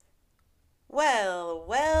Well,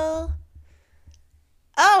 well.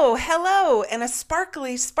 Oh, hello, and a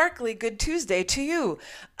sparkly, sparkly good Tuesday to you,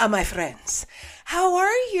 my friends. How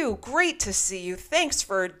are you? Great to see you. Thanks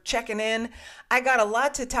for checking in. I got a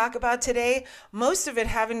lot to talk about today, most of it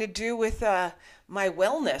having to do with my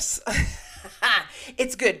wellness.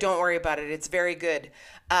 It's good. Don't worry about it. It's very good.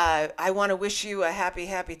 I want to wish you a happy,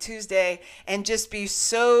 happy Tuesday and just be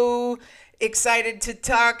so excited to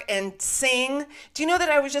talk and sing. Do you know that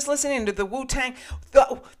I was just listening to the Wu-Tang,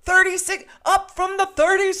 the 36, up from the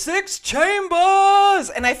 36 chambers?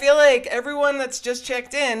 And I feel like everyone that's just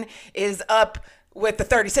checked in is up with the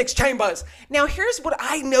 36 chambers. Now, here's what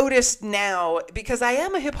I noticed now, because I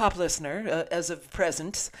am a hip hop listener as of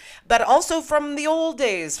present, but also from the old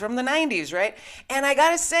days, from the 90s, right? And I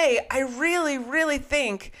gotta say, I really, really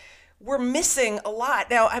think we're missing a lot.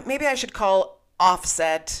 Now, maybe I should call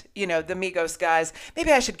Offset, the Migos guys.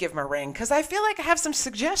 Maybe I should give them a ring because I feel like I have some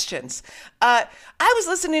suggestions. I was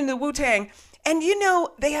listening to the Wu Tang, and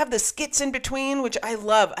they have the skits in between, which I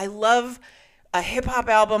love. I love a hip hop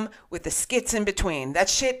album with the skits in between. That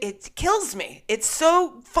shit, it kills me. It's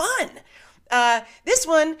so fun. This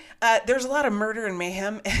one, there's a lot of murder and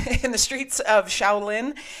mayhem in the streets of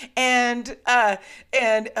Shaolin, and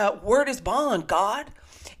word is bond, God.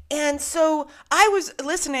 And so I was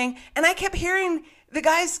listening and I kept hearing the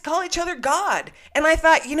guys call each other God. And I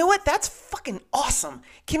thought, you know what? That's fucking awesome.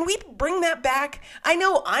 Can we bring that back? I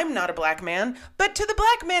know I'm not a black man, but to the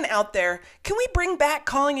black men out there, can we bring back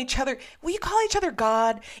calling each other, will you call each other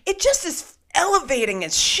God? It just is elevating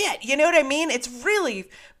as shit. You know what I mean? It's really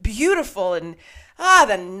beautiful. And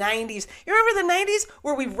the 90s. You remember the 90s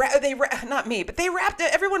where not me, but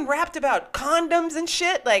everyone rapped about condoms and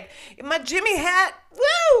shit, like my Jimmy hat,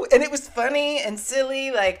 woo! And it was funny and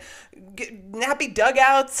silly, like nappy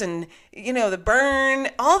dugouts and, the burn,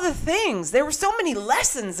 all the things. There were so many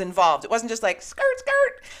lessons involved. It wasn't just like skirt,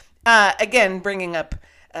 skirt. Again, bringing up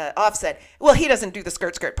Offset. Well, he doesn't do the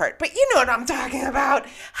skirt, skirt part, but you know what I'm talking about.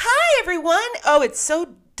 Hi, everyone. Oh, it's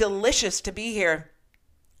so delicious to be here.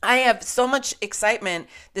 I have so much excitement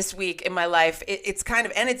this week in my life. And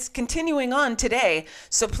it's continuing on today.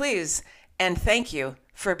 So please, and thank you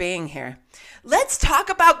for being here. Let's talk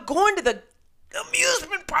about going to the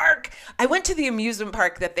amusement park. I went to the amusement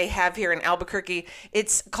park that they have here in Albuquerque.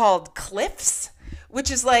 It's called Cliffs, which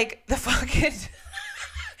is like the fucking...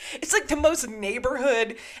 It's like the most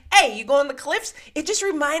neighborhood. Hey, you go on the cliffs? It just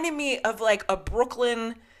reminded me of like a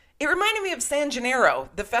Brooklyn... It reminded me of San Gennaro,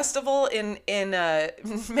 the festival in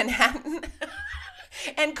Manhattan,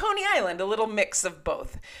 and Coney Island, a little mix of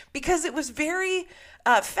both, because it was very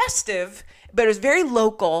festive, but it was very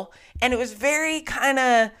local, and it was very kind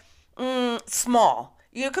of small,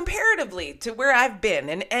 comparatively to where I've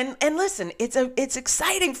been. And listen, it's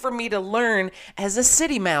exciting for me to learn as a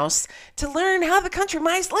city mouse to learn how the country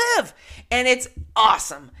mice live, and it's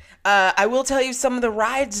awesome. I will tell you some of the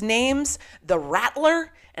rides names: the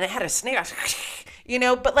Rattler. And it had a snake,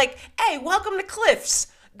 but like, hey, welcome to Cliffs.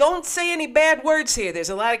 Don't say any bad words here. There's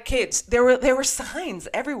a lot of kids. There were signs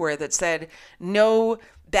everywhere that said no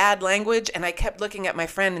bad language. And I kept looking at my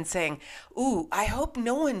friend and saying, ooh, I hope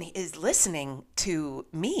no one is listening to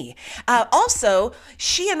me. Also,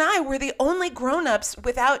 she and I were the only grown-ups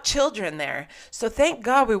without children there. So thank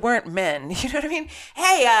God we weren't men. You know what I mean?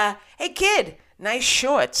 Hey, kid. Nice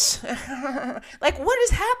shorts. Like, what is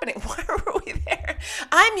happening? Why were we there?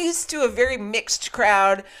 I'm used to a very mixed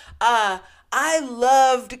crowd. I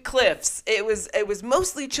loved Cliffs. It was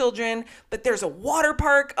mostly children, but there's a water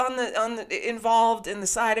park on the involved in the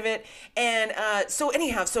side of it. And so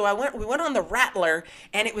we went on the Rattler,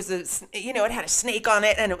 and it was it had a snake on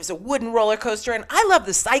it, and it was a wooden roller coaster. And I love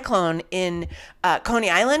the Cyclone in Coney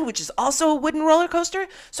Island, which is also a wooden roller coaster.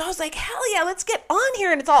 So I was like, hell yeah, let's get on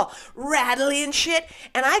here. And it's all rattly and shit.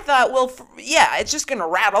 And I thought, well, yeah, it's just gonna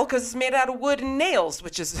rattle because it's made out of wood and nails,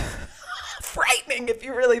 which is frightening if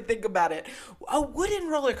you really think about it. A wooden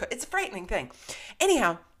roller coaster. It's a frightening thing.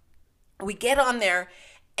 Anyhow, we get on there,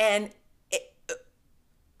 and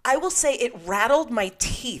I will say it rattled my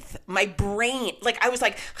teeth, my brain. Like, I was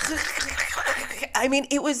like, I mean,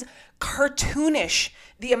 it was cartoonish,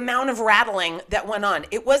 the amount of rattling that went on.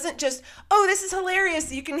 It wasn't just, oh, this is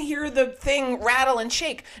hilarious, you can hear the thing rattle and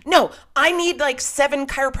shake. No, I need like 7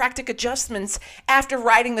 chiropractic adjustments after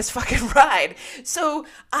riding this fucking ride. So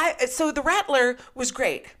the Rattler was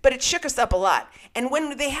great, but it shook us up a lot. And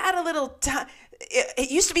when they had a little it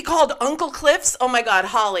used to be called Uncle Cliff's. Oh my God,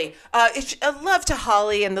 Holly. I love to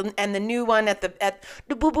Holly and the new one at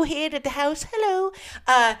the boo boo head at the house. Hello.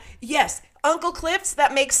 Yes, Uncle Cliff's,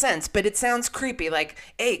 that makes sense, but it sounds creepy. Like,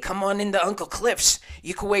 hey, come on into Uncle Cliff's.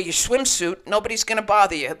 You can wear your swimsuit. Nobody's going to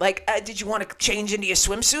bother you. Like, did you want to change into your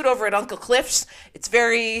swimsuit over at Uncle Cliff's? It's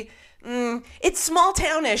very, it's small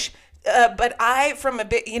townish. But I, from a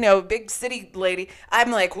big, big city lady, I'm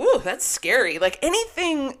like, whoa, that's scary. Like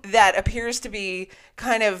anything that appears to be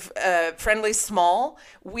kind of friendly, small,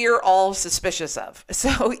 we're all suspicious of.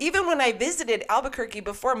 So even when I visited Albuquerque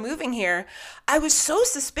before moving here, I was so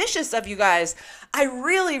suspicious of you guys. I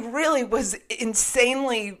really, really was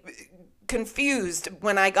insanely confused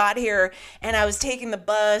when I got here, and I was taking the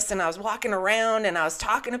bus and I was walking around and I was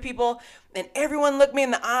talking to people, and everyone looked me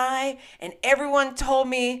in the eye, and everyone told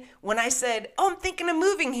me when I said, oh, I'm thinking of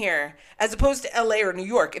moving here, as opposed to LA or New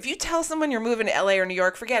York. If you tell someone you're moving to LA or New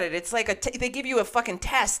York, forget it. It's like they give you a fucking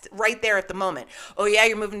test right there at the moment. Oh yeah,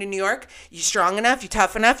 you're moving to New York? You strong enough? You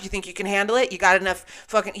tough enough? You think you can handle it? You got enough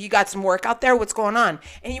you got some work out there? What's going on?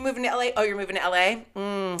 And you moving to LA? Oh, you're moving to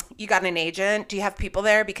LA? You got an agent? Do you have people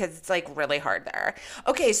there? Because it's like really hard there.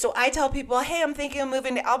 Okay, so I tell people, hey, I'm thinking of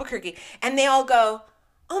moving to Albuquerque. And they all go,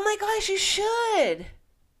 oh my gosh, you should.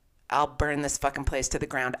 I'll burn this fucking place to the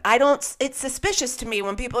ground. It's suspicious to me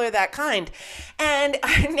when people are that kind. And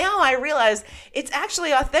now I realize it's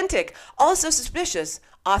actually authentic. Also suspicious,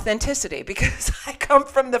 authenticity, because I come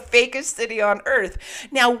from the fakest city on earth.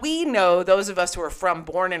 Now we know, those of us who are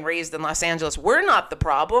born and raised in Los Angeles, we're not the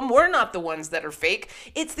problem. We're not the ones that are fake.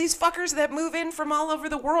 It's these fuckers that move in from all over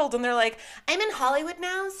the world and they're like, I'm in Hollywood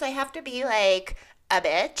now, so I have to be like a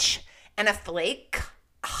bitch and a flake.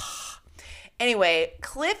 Anyway,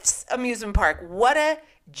 Cliff's Amusement Park, what a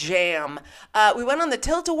jam. We went on the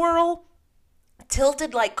Tilt-A-Whirl,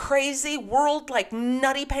 tilted like crazy, whirled like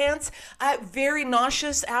nutty pants, very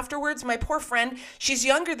nauseous afterwards. My poor friend, she's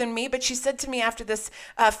younger than me, but she said to me after this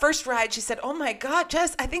first ride, she said, oh my God,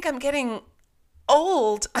 Jess, I think I'm getting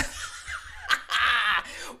old.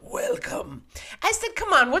 Welcome. I said,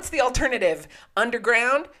 come on, what's the alternative?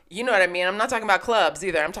 Underground? You know what I mean. I'm not talking about clubs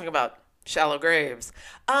either. I'm talking about shallow graves.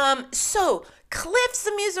 So Cliff's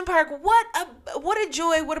Amusement Park, what a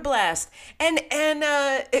joy, what a blast. And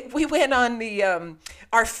we went on the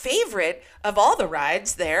our favorite of all the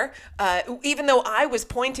rides there, even though I was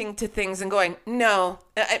pointing to things and going, no.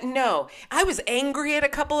 I was angry at a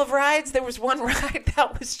couple of rides. There was one ride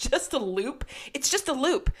that was just a loop. It's just a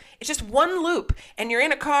loop. It's just one loop, and you're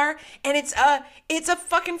in a car, and it's a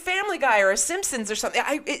fucking Family Guy or a Simpsons or something.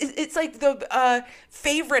 It's like the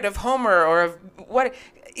favorite of Homer or of what,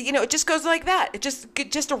 it just goes like that. It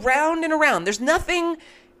just around and around. There's nothing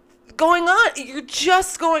going on. You're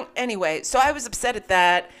just going anyway. So I was upset at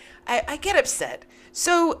that. I get upset.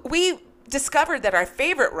 So we discovered that our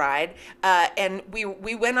favorite ride, and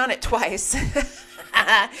we went on it twice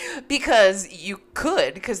because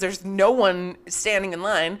there's no one standing in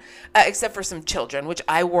line except for some children, which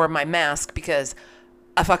I wore my mask because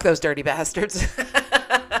fuck those dirty bastards.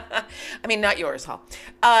 I mean, not yours, Hall.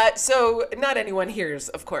 So not anyone here's,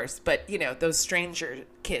 of course, but those stranger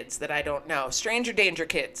kids that I don't know, stranger danger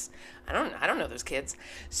kids. I don't know those kids.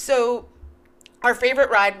 So our favorite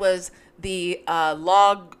ride was the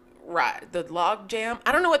log ride, the log jam.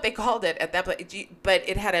 I don't know what they called it at that place, but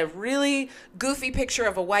it had a really goofy picture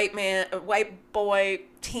of a white boy,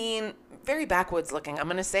 teen, very backwoods looking. I'm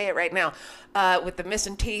going to say it right now, with the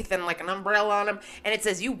missing teeth and like an umbrella on him. And it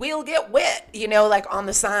says, you will get wet, like on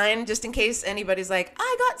the sign, just in case anybody's like,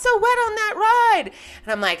 I got so wet on that ride.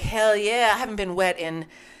 And I'm like, hell yeah, I haven't been wet in,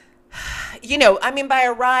 by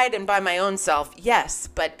a ride and by my own self, yes.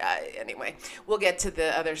 But anyway, we'll get to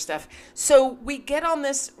the other stuff. So we get on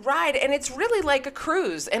this ride, and it's really like a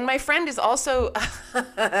cruise. And my friend is also,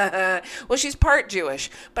 well, she's part Jewish.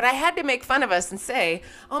 But I had to make fun of us and say,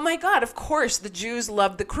 oh my God, of course the Jews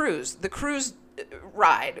love the cruise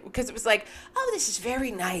ride. Because it was like, oh, this is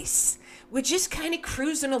very nice. We're just kind of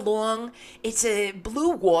cruising along. It's a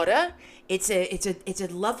blue water. It's a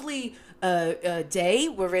lovely day.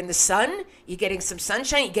 We're in the sun. You're getting some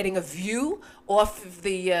sunshine. You're getting a view off of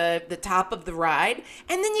the top of the ride,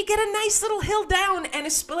 and then you get a nice little hill down and a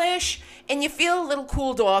splash, and you feel a little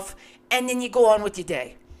cooled off, and then you go on with your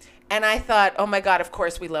day. And I thought, oh my God, of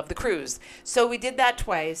course we love the cruise. So we did that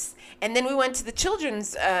twice. And then we went to the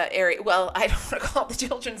children's area. Well, I don't want to call it the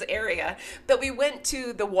children's area, but we went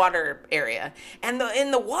to the water area. And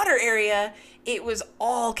in the water area, it was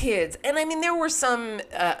all kids. And I mean, there were some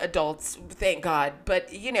adults, thank God,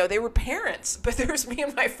 but you know, they were parents. But there was me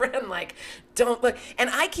and my friend, like, don't look. And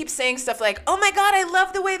I keep saying stuff like, oh my God, I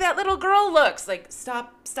love the way that little girl looks. Like,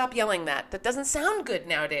 stop yelling that. That doesn't sound good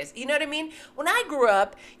nowadays. You know what I mean? When I grew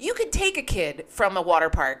up, you could take a kid from a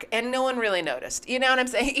water park and no one really noticed. You know what I'm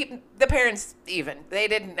saying? Even the parents, they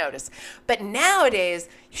didn't notice. But nowadays,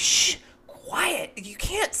 shh, quiet. You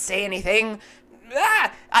can't say anything.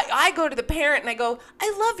 I go to the parent and I go,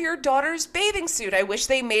 I love your daughter's bathing suit. I wish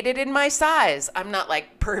they made it in my size. I'm not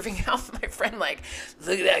like perving out my friend like,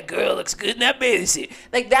 look at that girl, looks good in that bathing suit.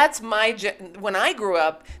 Like that's when I grew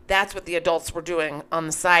up, that's what the adults were doing on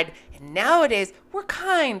the side. And nowadays, we're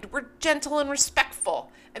kind, we're gentle and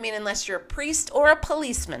respectful. I mean, unless you're a priest or a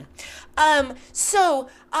policeman. So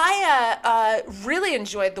I really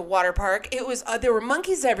enjoyed the water park. It was there were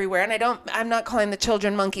monkeys everywhere, and I'm not calling the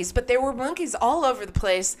children monkeys, but there were monkeys all over the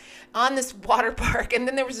place on this water park. And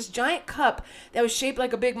then there was this giant cup that was shaped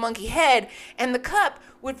like a big monkey head, and the cup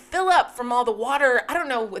would fill up from all the water. I don't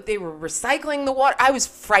know what they were recycling the water. I was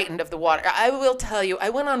frightened of the water. I will tell you,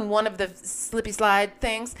 I went on one of the slippy slide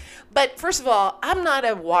things. But first of all, I'm not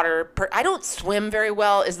a I don't swim very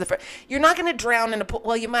well. You're not going to drown in a pool.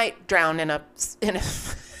 Well, you might drown in a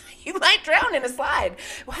you might drown in a slide.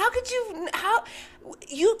 Well,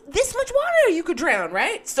 this much water you could drown,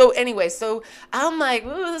 right? So anyway, so I'm like,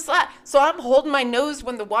 ooh, the slide. So I'm holding my nose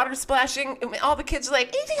when the water's splashing. And all the kids are like,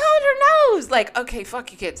 Easy, hold your nose. Like, okay,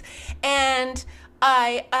 fuck you kids. And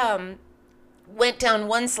I went down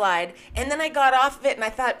one slide, and then I got off of it, and I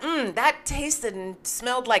thought, that tasted and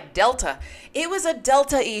smelled like Delta. It was a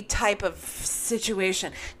Delta-y type of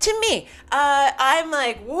situation. To me, I'm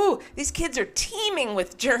like, woo, these kids are teeming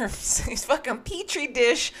with germs. These fucking petri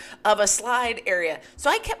dish of a slide area. So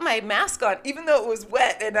I kept my mask on, even though it was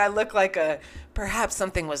wet, and I looked like perhaps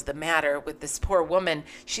something was the matter with this poor woman.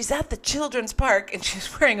 She's at the children's park, and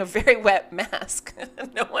she's wearing a very wet mask.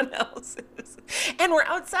 No one else is. And we're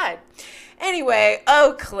outside. Anyway,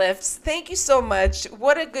 Cliffs, thank you so much.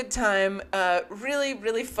 What a good time. Really,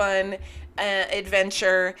 really fun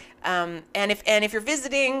adventure. And if you're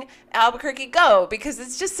visiting Albuquerque, go, because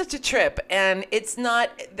it's just such a trip, and it's not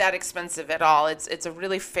that expensive at all. It's a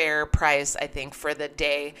really fair price, I think, for the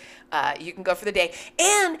day. You can go for the day,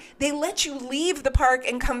 and they let you leave the park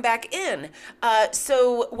and come back in.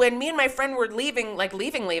 So when me and my friend were leaving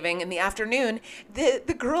in the afternoon,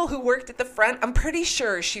 the girl who worked at the front, I'm pretty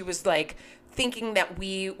sure she was like thinking that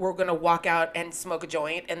we were going to walk out and smoke a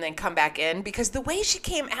joint and then come back in, because the way she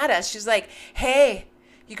came at us, she's like, hey,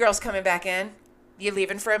 you girls coming back in? You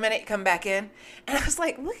leaving for a minute, you come back in? And I was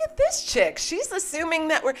like, look at this chick. She's assuming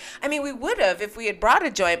that we would have if we had brought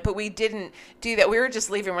a joint, but we didn't do that. We were just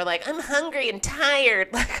leaving. We're like, I'm hungry and tired.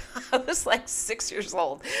 Like, I was like 6 years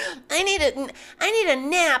old. I need a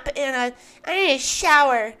nap and I need a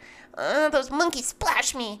shower. Those monkeys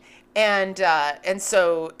splash me. And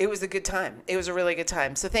so it was a good time. It was a really good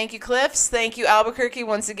time. So thank you, Cliffs. Thank you, Albuquerque,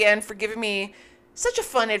 once again for giving me such a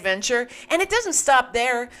fun adventure. And it doesn't stop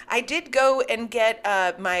there. I did go and get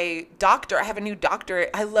my doctor. I have a new doctor.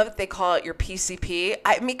 I love that they call it your PCP.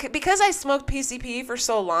 Because I smoked PCP for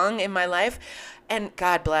so long in my life, and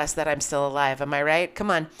God bless that I'm still alive. Am I right?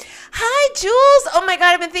 Come on. Hi, Jules. Oh my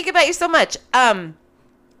God, I've been thinking about you so much.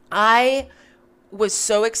 I was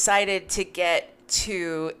so excited to get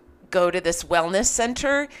to go to this wellness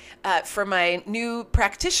center for my new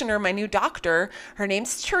practitioner, my new doctor. Her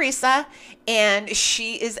name's Teresa, and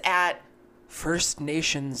she is at First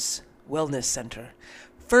Nations Wellness Center.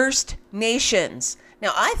 First Nations.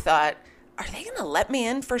 Now, I thought, are they going to let me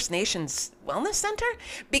in First Nations Wellness Center?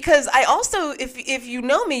 Because I also, if you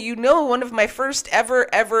know me, you know one of my first ever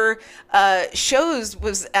shows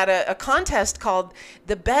was at a contest called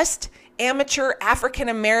the Best Amateur African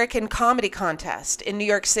American Comedy Contest in New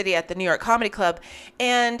York City at the New York Comedy Club.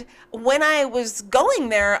 And when I was going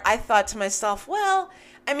there, I thought to myself, well,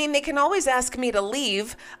 I mean, they can always ask me to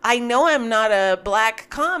leave. I know I'm not a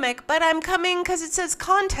black comic, but I'm coming because it says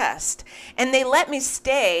contest. And they let me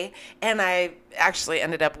stay, and I actually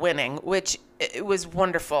ended up winning, which it was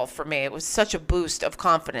wonderful for me. It was such a boost of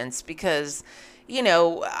confidence because, you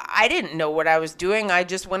know, I didn't know what I was doing. I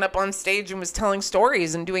just went up on stage and was telling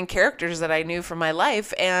stories and doing characters that I knew from my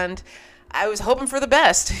life. And I was hoping for the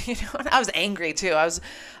best, you know. And I was angry too. I was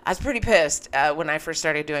pretty pissed when I first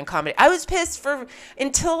started doing comedy. I was pissed for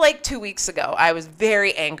until like 2 weeks ago. I was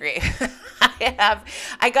very angry.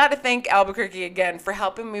 I got to thank Albuquerque again for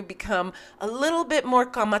helping me become a little bit more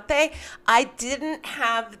kamate. I didn't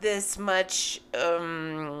have this much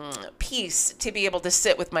peace to be able to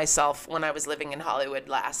sit with myself when I was living in Hollywood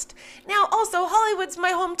last. Now, also, Hollywood's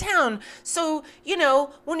my hometown. So, you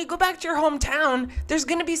know, when you go back to your hometown, there's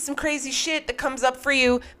going to be some crazy shit that comes up for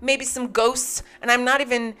you, maybe some ghosts. And I'm not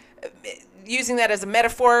even using that as a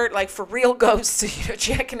metaphor, like for real ghosts, you know,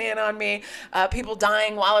 checking in on me, people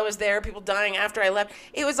dying while I was there, people dying after I left.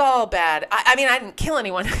 It was all bad. I mean, I didn't kill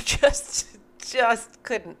anyone. I just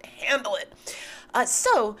couldn't handle it.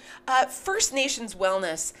 So, First Nations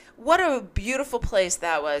Wellness, what a beautiful place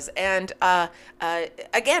that was. And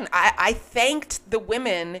again, I thanked the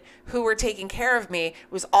women who were taking care of me.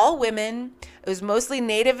 It was all women. It was mostly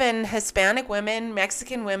Native and Hispanic women,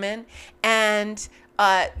 Mexican women, and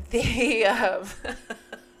they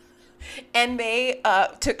and they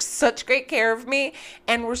took such great care of me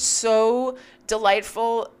and were so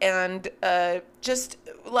delightful and just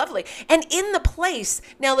lovely. And in the place,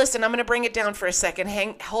 now listen, I'm going to bring it down for a second.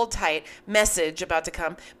 Hold tight. Message about to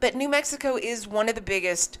come. But New Mexico is one of the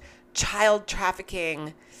biggest child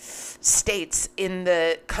trafficking states in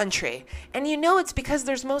the country. And you know it's because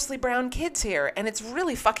there's mostly brown kids here. And it's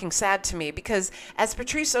really fucking sad to me because as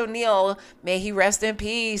Patrice O'Neill, may he rest in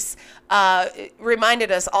peace,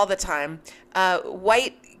 reminded us all the time,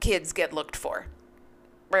 white kids get looked for.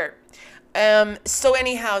 So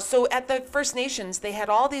anyhow, so at the First Nations, they had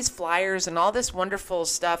all these flyers and all this wonderful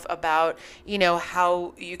stuff about, you know,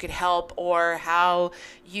 how you could help or how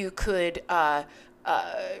you could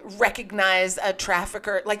recognize a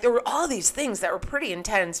trafficker. Like there were all these things that were pretty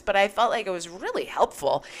intense, but I felt like it was really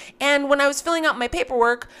helpful. And when I was filling out my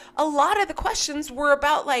paperwork, a lot of the questions were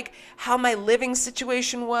about like how my living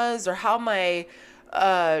situation was or how my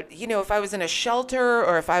you know, if I was in a shelter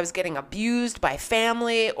or if I was getting abused by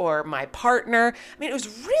family or my partner. I mean, it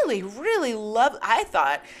was really, really lovely. I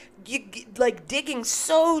thought like digging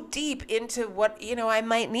so deep into what, you know, I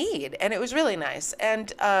might need. And it was really nice.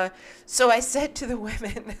 And so I said to the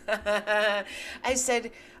women, I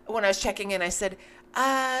said, when I was checking in, I said,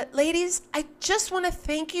 ladies, I just want to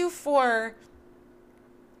thank you for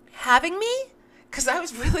having me. Because I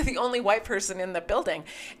was really the only white person in the building.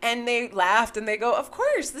 And they laughed and they go, of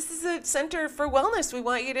course, this is a center for wellness. We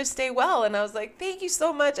want you to stay well. And I was like, thank you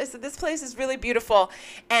so much. I said, this place is really beautiful.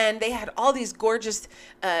 And they had all these gorgeous,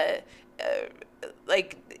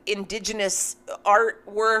 like indigenous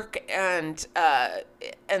artwork and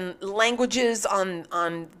languages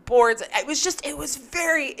on boards. It was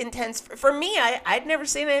very intense for me. I'd never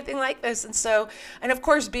seen anything like this. And so, and of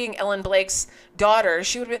course, being Ellen Blake's daughter,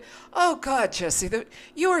 she would be, oh God, Jesse,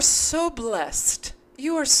 you are so blessed.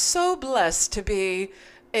 You are so blessed to be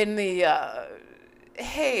in the,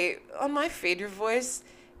 hey, on my feed, your voice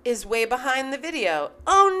is way behind the video.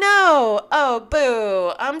 Oh no, oh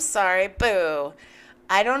boo, I'm sorry, boo.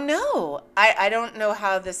 I don't know. I don't know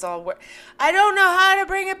how this all works. I don't know how to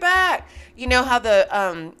bring it back. You know how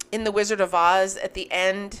the in the Wizard of Oz at the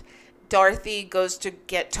end, Dorothy goes to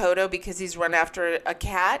get Toto because he's run after a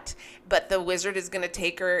cat, but the wizard is going to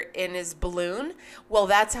take her in his balloon. Well,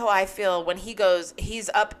 that's how I feel when he goes, he's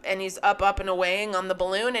up and awaying on the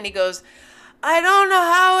balloon, and he goes, I don't know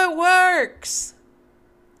how it works.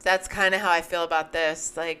 That's kind of how I feel about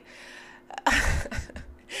this. Like,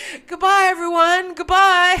 goodbye, everyone.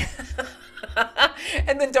 Goodbye.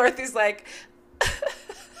 And then Dorothy's like,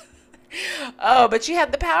 oh, but she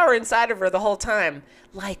had the power inside of her the whole time.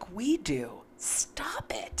 Like we do.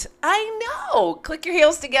 Stop it. I know. Click your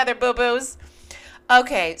heels together, boo-boos.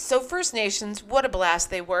 Okay, so First Nations, what a blast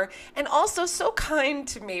they were. And also so kind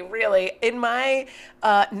to me, really. In my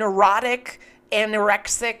neurotic,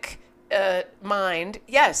 anorexic mind,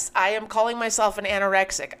 yes, I am calling myself an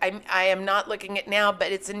anorexic. I am not looking at now,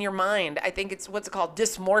 but it's in your mind. I think it's, what's it called?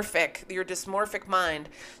 Dysmorphic, your dysmorphic mind.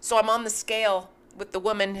 So I'm on the scale with the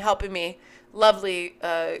woman helping me, lovely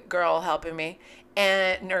girl helping me,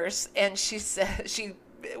 and nurse, and she says, she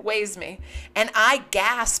weighs me, and I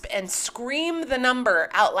gasp and scream the number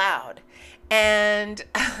out loud. And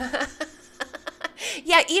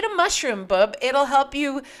yeah, eat a mushroom, bub. It'll help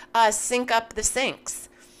you sync up the sinks.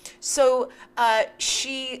 So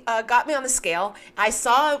she got me on the scale. I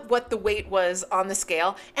saw what the weight was on the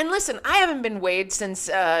scale. And listen, I haven't been weighed since,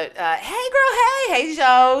 hey girl, hey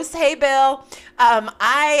Joes, hey Bill.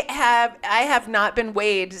 I have not been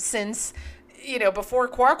weighed since before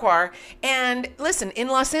Quar. And listen, in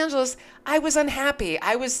Los Angeles, I was unhappy.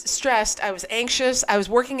 I was stressed. I was anxious. I was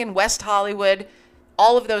working in West Hollywood.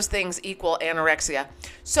 All of those things equal anorexia.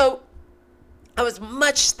 So I was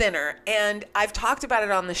much thinner, and I've talked about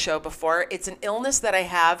it on the show before. It's an illness that I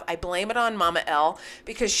have. I blame it on Mama L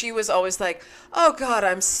because she was always like, "Oh God,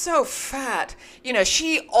 I'm so fat."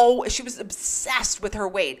 She was obsessed with her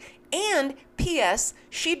weight. And P.S.,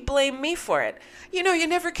 she'd blame me for it. You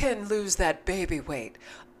never can lose that baby weight.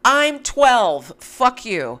 I'm 12. Fuck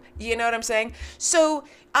you. You know what I'm saying? So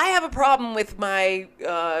I have a problem with my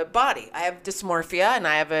body. I have dysmorphia, and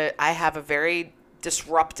I have a very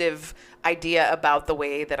disruptive idea about the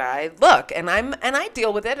way that I look, and I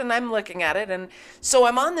deal with it, and I'm looking at it. And so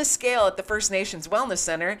I'm on this scale at the First Nations Wellness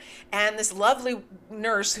Center, and this lovely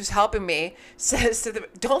nurse who's helping me says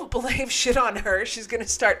don't blame shit on her. She's going to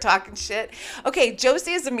start talking shit. Okay,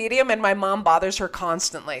 Josie is a medium, and my mom bothers her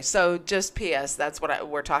constantly. So just P.S. That's what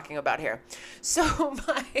we're talking about here. So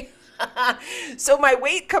my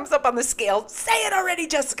weight comes up on the scale. Say it already,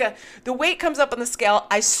 Jessica. The weight comes up on the scale.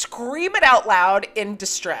 I scream it out loud in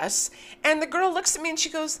distress. And the girl looks at me and she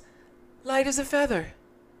goes, "Light as a feather."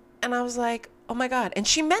 And I was like, oh my God. And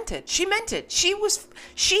she meant it. She meant it. She was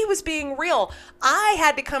being real. I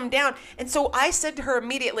had to come down. And so I said to her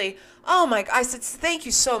immediately, oh my God, I said, "Thank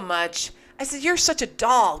you so much." I said, "You're such a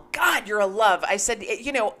doll. God, you're a love." I said,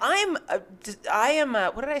 what did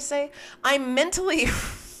I say? I'm mentally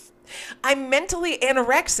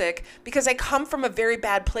anorexic because I come from a very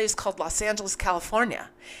bad place called Los Angeles, California.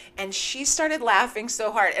 And she started laughing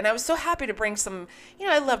so hard. And I was so happy to bring some,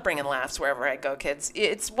 I love bringing laughs wherever I go, kids.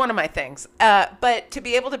 It's one of my things. But to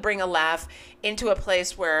be able to bring a laugh into a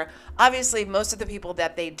place where obviously most of the people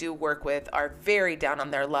that they do work with are very down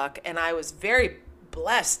on their luck. And I was very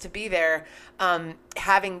blessed to be there,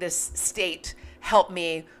 having this state help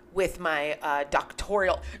me with my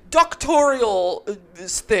doctoral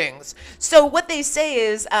things. So what they say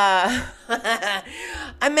is, I'm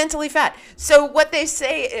mentally fat. So what they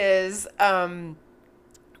say is,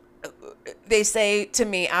 they say to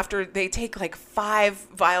me after they take like 5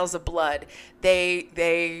 vials of blood, they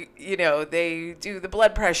do the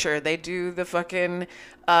blood pressure, they do the fucking,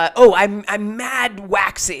 I'm mad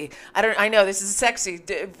waxy. I know this is sexy.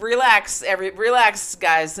 Relax,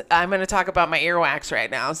 guys. I'm going to talk about my earwax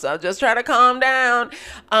right now. So just try to calm down.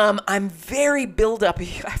 I'm very build up. I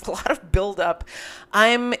have a lot of build up.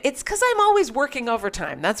 It's cause I'm always working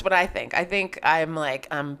overtime. That's what I think. I think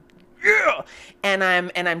yeah, and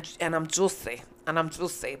I'm juicy. And I'm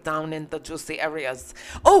juicy down in the juicy areas.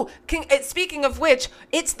 Oh, speaking of which,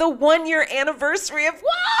 it's the 1-year anniversary of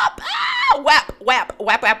WAP.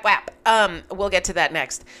 WAP. We'll get to that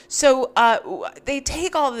next. So they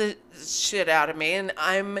take all the shit out of me, and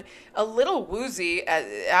I'm a little woozy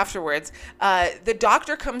afterwards. The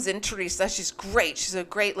doctor comes in, Teresa. She's great. She's a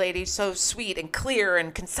great lady, so sweet and clear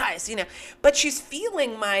and concise, But she's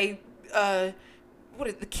feeling my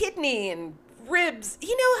the kidney and ribs.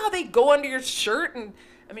 You know how they go under your shirt? And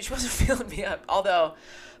I mean, she wasn't feeling me up, although,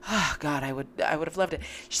 oh God, I would have loved it.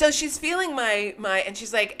 So she's feeling my, and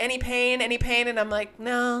she's like, any pain? And I'm like,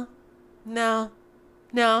 no. And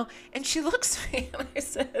she looks at me and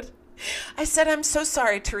I said, "I'm so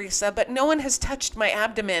sorry, Teresa, but no one has touched my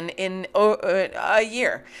abdomen in a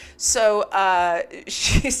year." So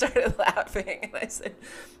she started laughing, and I said,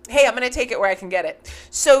 "Hey, I'm going to take it where I can get it."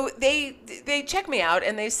 So they check me out,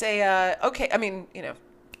 and they say, "Okay," I mean,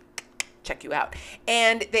 check you out,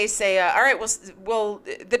 and they say, "All right, well."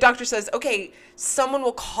 The doctor says, "Okay, someone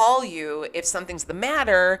will call you if something's the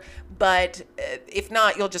matter, but if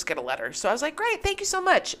not, you'll just get a letter." So I was like, "Great, thank you so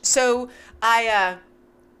much." So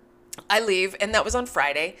I leave, and that was on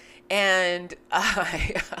Friday, and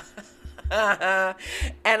I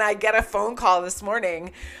get a phone call this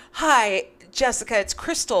morning. "Hi, Jessica, it's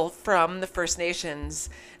Crystal from the First Nations.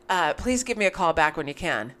 Please give me a call back when you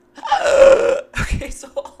can." Okay, so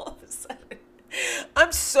all of a sudden,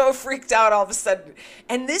 I'm so freaked out all of a sudden.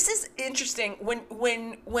 And this is interesting.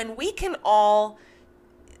 When we can all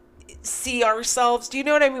see ourselves, do you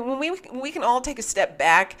know what I mean? When we can all take a step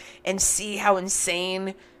back and see how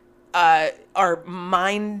insane our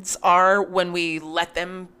minds are when we let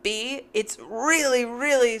them be, it's really,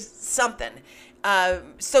 really something.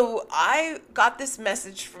 So I got this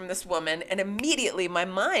message from this woman, and immediately my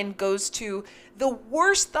mind goes to the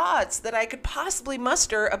worst thoughts that I could possibly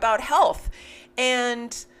muster about health.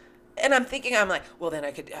 And And I'm thinking, I'm like, well, then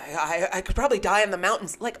I could probably die in the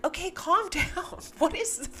mountains. Like, okay, calm down. What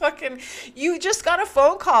is the fucking, you just got a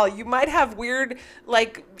phone call. You might have weird,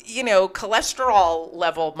 like, cholesterol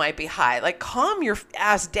level might be high. Like, calm your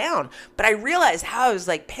ass down. But I realized how I was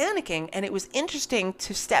like panicking, and it was interesting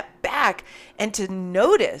to step back and to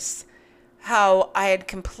notice how I had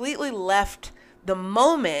completely left the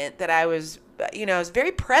moment that I was, I was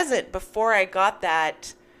very present before I got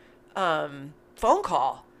that phone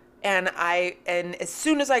call. And as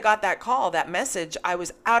soon as I got that call, that message, I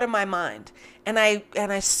was out of my mind. And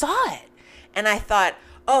I saw it. And I thought,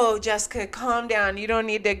 oh, Jessica, calm down. You don't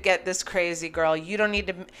need to get this crazy, girl. You don't need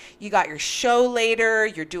to, you got your show later.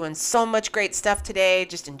 You're doing so much great stuff today.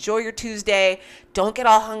 Just enjoy your Tuesday. Don't get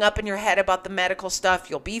all hung up in your head about the medical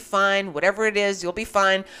stuff. You'll be fine. Whatever it is, you'll be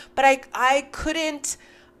fine. But I couldn't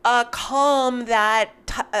calm that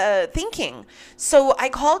thinking. So I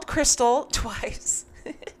called Crystal twice.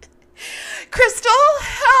 Crystal,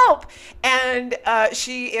 help! And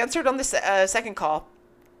she answered on the second call.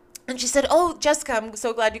 And she said, oh, Jessica, I'm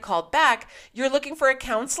so glad you called back. You're looking for a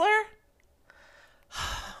counselor?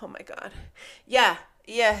 Oh, my God.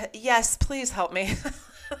 Yes, please help me.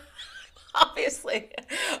 Obviously,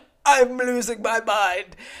 I'm losing my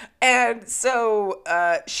mind. And so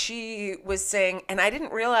she was saying, and I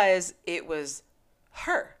didn't realize it was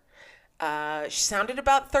her. She sounded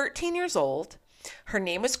about 13 years old. Her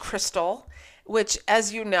name is Crystal, which,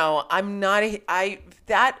 as you know,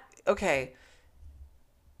 okay.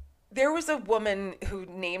 There was a woman who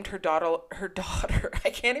named her daughter, I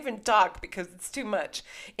can't even talk because it's too much,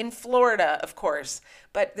 in Florida, of course.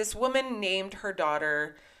 But this woman named her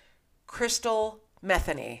daughter Crystal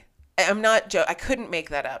Metheny. I'm not joking. I couldn't make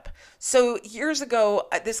that up. So years ago,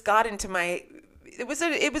 this got into my, it was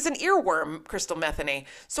an earworm, Crystal Metheny.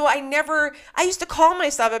 So I used to call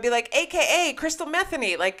myself, I'd be like, AKA Crystal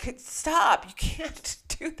Metheny. Like, stop. You can't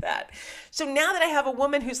do that. So now that I have a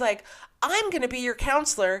woman who's like, I'm going to be your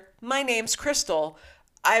counselor. My name's Crystal.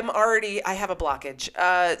 I have a blockage.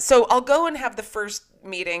 So I'll go and have the first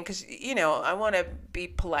meeting because, I want to be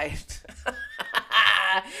polite.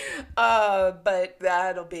 But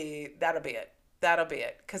that'll be it. That'll be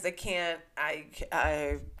it. Because I can't.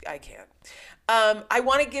 I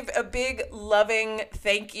want to give a big loving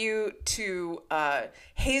thank you to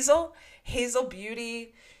Hazel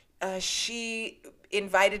Beauty. She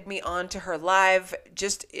invited me on to her live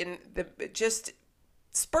just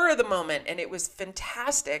spur of the moment, and it was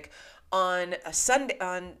fantastic on a Sunday.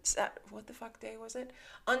 What the fuck day was it?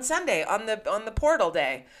 On Sunday, on the portal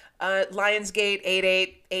day, Lionsgate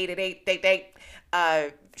 888.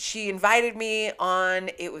 She invited me on.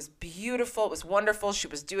 It was beautiful. It was wonderful. She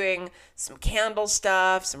was doing some candle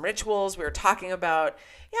stuff, some rituals. We were talking about,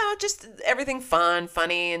 just everything fun,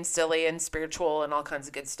 funny, and silly, and spiritual, and all kinds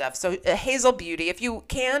of good stuff. So Hazel Beauty, if you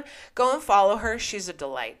can, go and follow her. She's a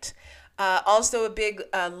delight. Also a big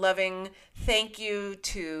loving thank you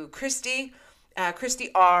to Christy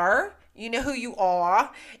R. You know who you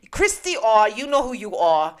are. Christy R., you know who you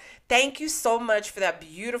are. Thank you so much for that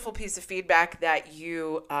beautiful piece of feedback that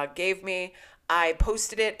you gave me. I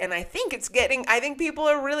posted it, and I think people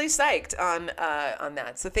are really psyched on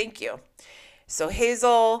that. So thank you. So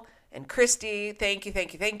Hazel and Christy, thank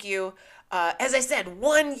you. As I said,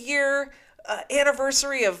 1 year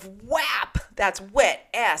anniversary of WAP. That's wet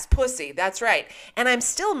ass pussy. That's right. And I'm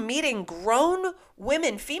still meeting grown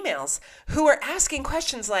women, females, who are asking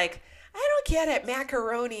questions like, I don't get it,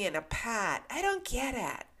 macaroni in a pot. I don't get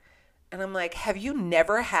it. And I'm like, have you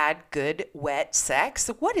never had good, wet sex?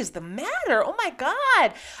 What is the matter? Oh my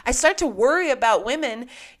God. I start to worry about women.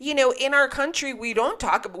 In our country, we don't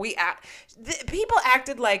talk about, people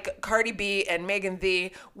acted like Cardi B and Megan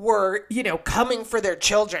Thee were, coming for their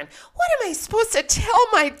children. What am I supposed to tell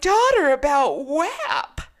my daughter about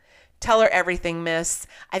WAP? Tell her everything, miss.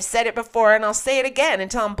 I've said it before and I'll say it again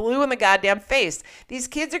until I'm blue in the goddamn face. These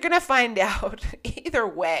kids are going to find out either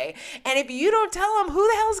way. And if you don't tell them, who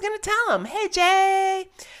the hell's going to tell them? Hey, Jay.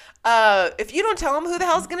 If you don't tell them, who the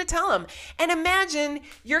hell's going to tell them? And imagine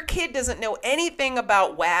your kid doesn't know anything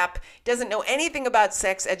about WAP, doesn't know anything about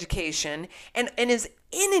sex education, and is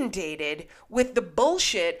inundated with the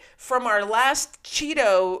bullshit from our last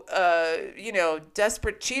Cheeto,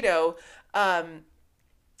 desperate Cheeto,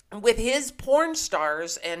 with his porn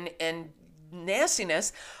stars and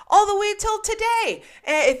nastiness all the way till today.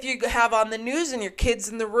 If you have on the news and your kids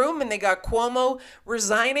in the room and they got Cuomo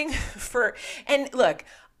resigning and look,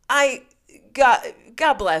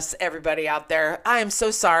 God bless everybody out there. I am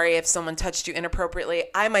so sorry if someone touched you inappropriately.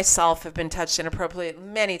 I myself have been touched inappropriately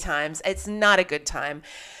many times. It's not a good time.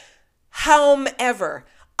 However,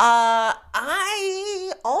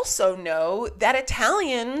 I also know that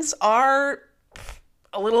Italians are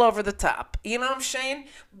a little over the top. You know what I'm saying?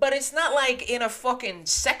 But it's not like in a fucking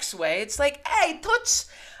sex way. It's like, hey, toots.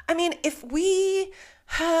 I mean, if we,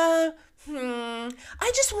 I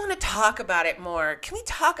just want to talk about it more. Can we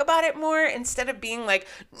talk about it more instead of being like,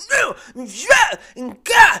 no, yeah, and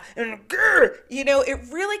ga, and grr. You know, it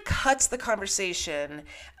really cuts the conversation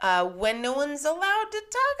when no one's allowed to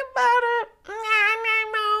talk about it anymore.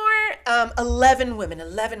 11 women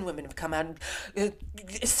have come out.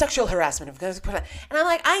 Sexual harassment. And I'm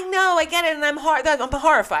like, I know, I get it, and I'm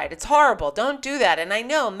horrified. It's horrible. Don't do that. And I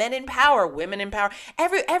know men in power, women in power,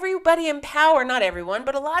 everybody in power, not everyone,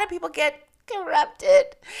 but a lot of people get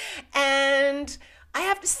corrupted. And I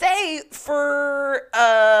have to say, for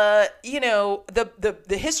the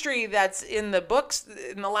history that's in the books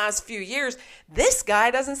in the last few years, this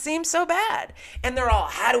guy doesn't seem so bad. And they're all,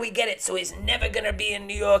 how do we get it so he's never gonna be in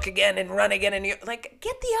New York again and run again in New York? Like,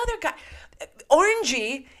 get the other guy.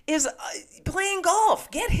 Orangey is playing golf.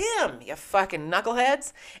 Get him, you fucking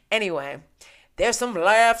knuckleheads. Anyway, there's some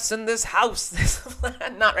laughs in this house.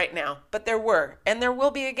 Not right now, but there were, and there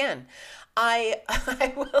will be again. I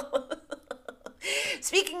will.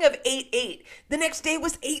 Speaking of 8-8, the next day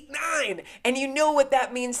was 8-9, and you know what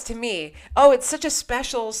that means to me. Oh, it's such a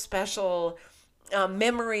special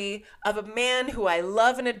memory of a man who I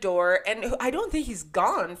love and adore, and who I don't think he's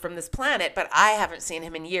gone from this planet, but I haven't seen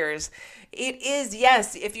him in years. It is,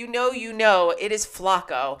 yes, if you know, you know, it is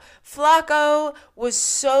Flacco. Flacco was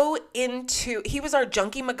so into, he was our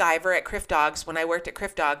junkie MacGyver at Criff Dogs when I worked at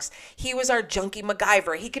Criff Dogs. He was our junkie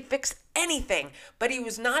MacGyver. He could fix anything, but he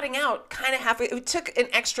was nodding out kind of halfway. It took an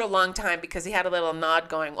extra long time because he had a little nod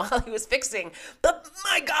going while he was fixing. But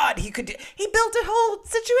my God, he built a whole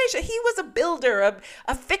situation. He was a builder,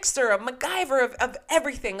 a fixer, a MacGyver of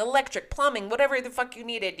everything, electric, plumbing, whatever the fuck you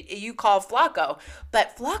needed, you call Flacco.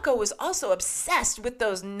 But Flacco was also obsessed with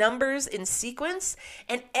those numbers in sequence.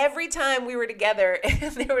 And every time we were together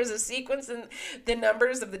and there was a sequence in the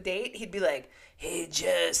numbers of the date, he'd be like, hey,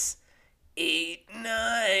 Jess,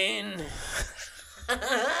 8-9.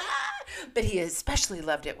 But he especially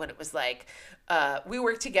loved it when it was like, we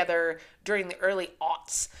worked together during the early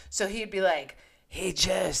aughts. So he'd be like, hey,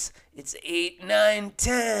 Jess, it's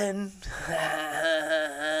 8-9-10.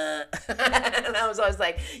 And I was always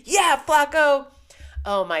like, yeah, Flacco.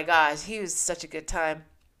 Oh my gosh, he was such a good time.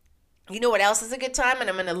 You know what else is a good time? And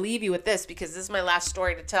I'm going to leave you with this because this is my last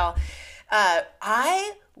story to tell.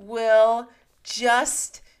 I will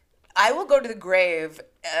go to the grave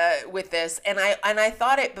with this, and I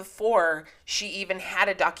thought it before she even had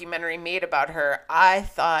a documentary made about her. I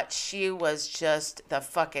thought she was just the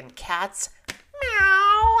fucking cat's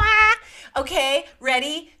meow. Okay,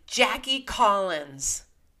 ready? Jackie Collins.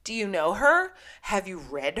 Do you know her? Have you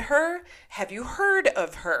read her? Have you heard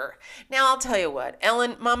of her? Now, I'll tell you what.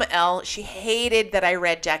 Mama Elle, she hated that I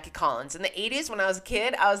read Jackie Collins. In the 80s, when I was a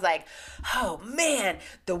kid, I was like, oh, man,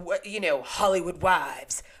 Hollywood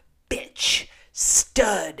Wives, bitch,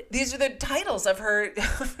 stud. These are the titles of her.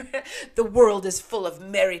 The World is Full of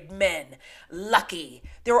Married Men, Lucky.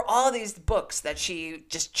 There were all these books that she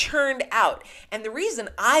just churned out. And the reason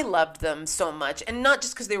I loved them so much, and not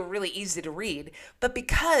just because they were really easy to read, but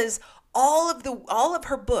because all of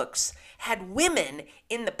her books had women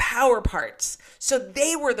in the power parts. So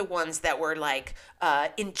they were the ones that were like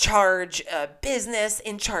in charge business,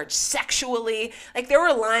 in charge sexually. Like there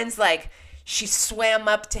were lines like, she swam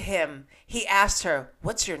up to him. He asked her,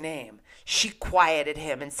 what's your name? She quieted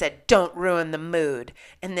him and said, don't ruin the mood.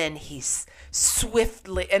 And then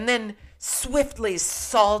swiftly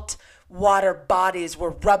salt water bodies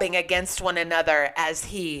were rubbing against one another as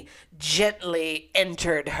he gently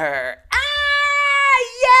entered her.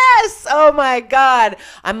 Yes! Oh my God.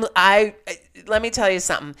 Let me tell you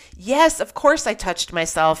something. Yes, of course I touched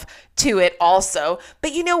myself to it also.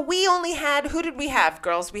 But we only had, who did we have,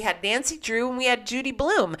 girls? We had Nancy Drew and we had Judy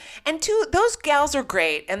Blume. And those gals are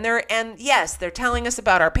great. And yes, they're telling us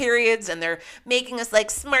about our periods and they're making us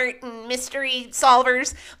like smart and mystery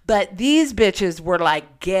solvers. But these bitches were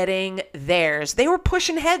like getting theirs. They were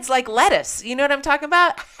pushing heads like lettuce. You know what I'm talking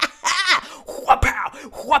about? Whapow,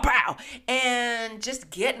 whapow, and just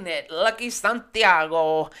getting it, Lucky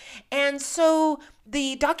Santiago. And so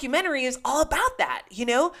the documentary is all about that,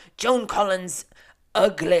 Joan Collins'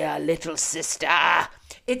 ugly little sister.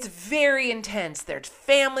 It's very intense. Their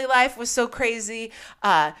family life was so crazy.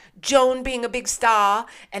 Joan being a big star,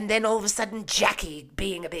 and then all of a sudden Jackie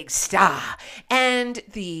being a big star. And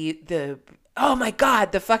the Oh my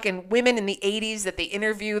God, the fucking women in the 80s that they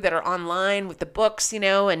interview that are online with the books,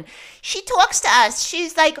 and she talks to us.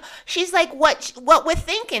 She's like what we're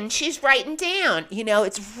thinking. She's writing down.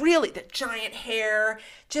 It's really the giant hair,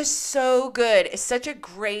 just so good. It's such a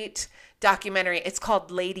great documentary. It's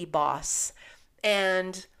called Lady Boss.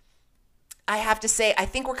 And I have to say, I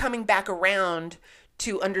think we're coming back around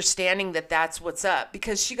to understanding that that's what's up,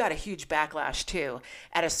 because she got a huge backlash too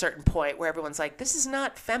at a certain point where everyone's like, this is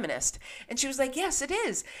not feminist. And she was like, yes, it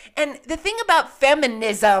is. And the thing about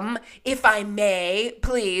feminism, if I may,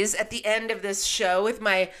 please, at the end of this show with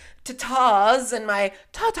my tatas and my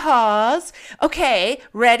tatas. Okay,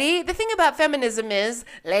 ready? The thing about feminism is,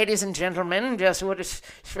 ladies and gentlemen, just what is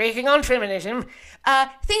speaking on feminism.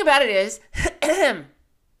 Thing about it is,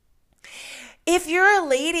 if you're a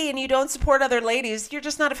lady and you don't support other ladies, you're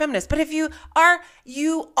just not a feminist. But if you are,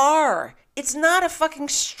 you are. It's not a fucking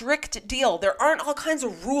strict deal. There aren't all kinds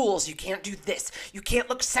of rules. You can't do this. You can't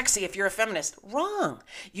look sexy if you're a feminist. Wrong.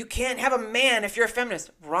 You can't have a man if you're a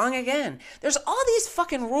feminist. Wrong again. There's all these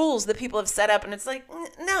fucking rules that people have set up, and it's like,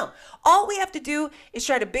 no. All we have to do is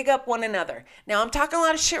try to big up one another. Now, I'm talking a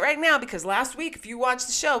lot of shit right now because last week, if you watched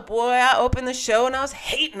the show, boy, I opened the show and I was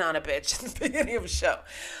hating on a bitch at the beginning of the show.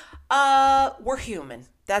 We're human.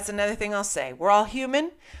 That's another thing I'll say. We're all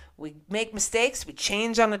human. We make mistakes. We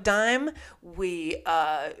change on a dime.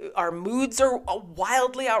 Our moods are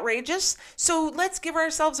wildly outrageous. So let's give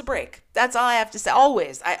ourselves a break. That's all I have to say.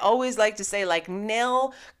 Always. I always like to say, like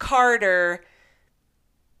Nell Carter,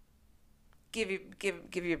 give you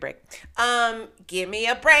a break. Give me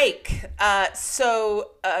a break.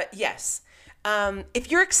 Yes.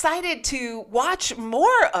 If you're excited to watch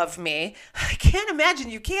more of me, I can't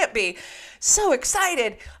imagine you can't be so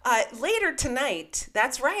excited. Later tonight,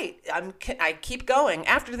 that's right. I keep going.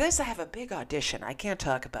 After this, I have a big audition. I can't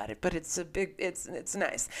talk about it, but it's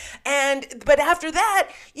nice. But after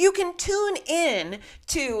that, you can tune in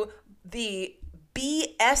to the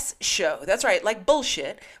BS show. That's right, like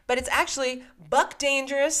bullshit, but it's actually Buck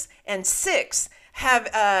Dangerous and Six have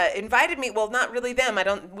invited me. Well, not really them.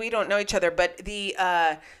 We don't know each other, but the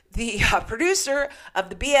producer of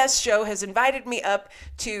the BS show has invited me up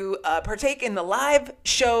to partake in the live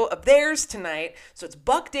show of theirs tonight. So it's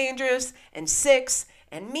Buck Dangerous and Six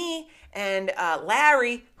and me and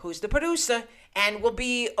Larry, who's the producer, and we'll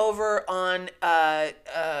be over on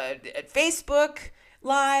at Facebook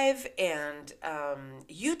Live and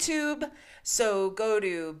YouTube. So go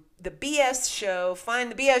to the BS show,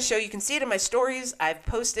 find the BS show. You can see it in my stories. I've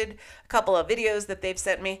posted a couple of videos that they've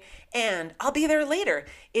sent me, and I'll be there later.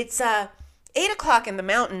 It's 8 o'clock in the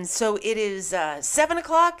mountains, so it is 7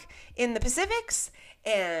 o'clock in the Pacifics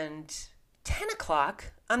and 10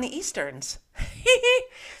 o'clock on the Easterns.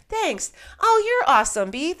 Thanks. Oh, you're awesome,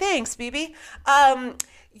 B. Thanks, BB.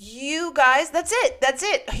 You guys, that's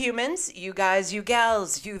it, humans. You guys, you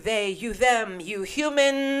gals, you they, you them, you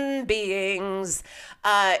human beings.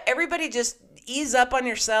 Everybody just ease up on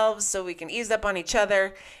yourselves so we can ease up on each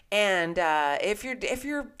other. And if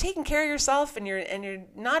you're taking care of yourself and you're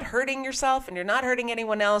not hurting yourself and you're not hurting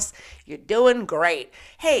anyone else, you're doing great.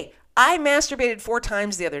 Hey, I masturbated 4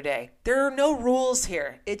 times the other day. There are no rules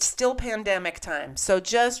here. It's still pandemic time, so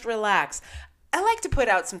just relax. I like to put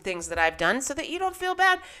out some things that I've done so that you don't feel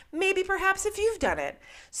bad, maybe perhaps if you've done it.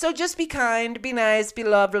 So just be kind, be nice, be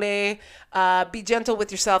lovely, be gentle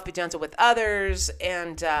with yourself, be gentle with others,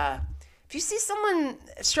 and if you see someone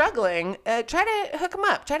struggling, try to hook them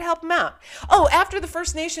up, try to help them out. Oh, after the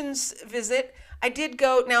First Nations visit, I did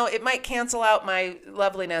go, now it might cancel out my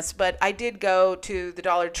loveliness, but I did go to the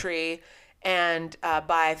Dollar Tree and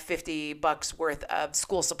buy $50 worth of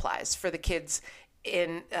school supplies for the kids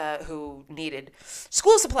who needed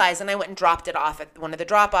school supplies, and I went and dropped it off at one of the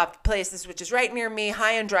drop-off places, which is right near me.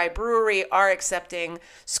 High and Dry Brewery are accepting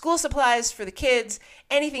school supplies for the kids.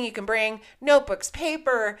 Anything you can bring: notebooks,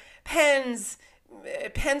 paper, pens,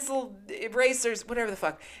 pencil erasers, whatever the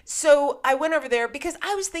fuck. So I went over there because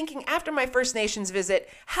I was thinking, after my First Nations visit,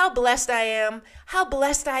 how blessed I am, how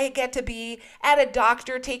blessed I get to be at a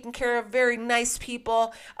doctor taking care of very nice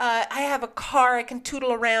people. I have a car I can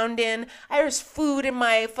tootle around in. There's food in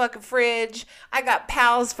my fucking fridge. I got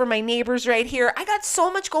pals for my neighbors right here. I got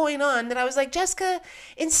so much going on that I was like, Jessica,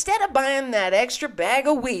 instead of buying that extra bag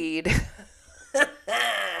of weed,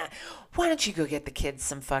 why don't you go get the kids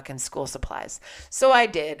some fucking school supplies? So I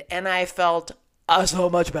did, and I felt so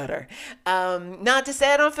much better. Not to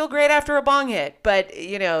say I don't feel great after a bong hit, but,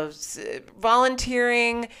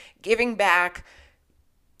 volunteering, giving back,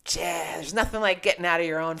 there's nothing like getting out of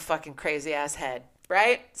your own fucking crazy ass head,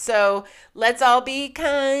 right? So let's all be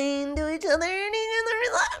kind to each other.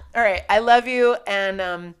 All right, I love you,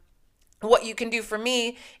 and what you can do for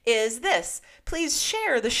me is this. Please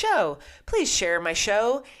share the show. Please share my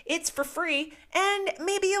show. It's for free, and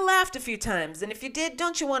maybe you laughed a few times. And if you did,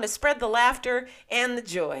 don't you want to spread the laughter and the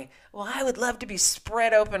joy? Well, I would love to be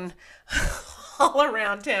spread open all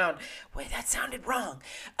around town. Wait, that sounded wrong.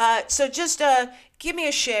 So just give me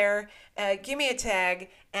a share, give me a tag,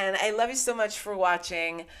 and I love you so much for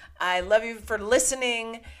watching. I love you for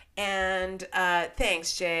listening, and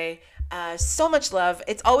thanks, Jay. So much love.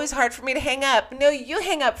 It's always hard for me to hang up. No, you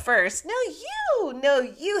hang up first. No, you. No,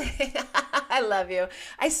 you. I love you.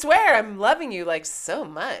 I swear I'm loving you like so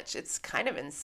much. It's kind of insane.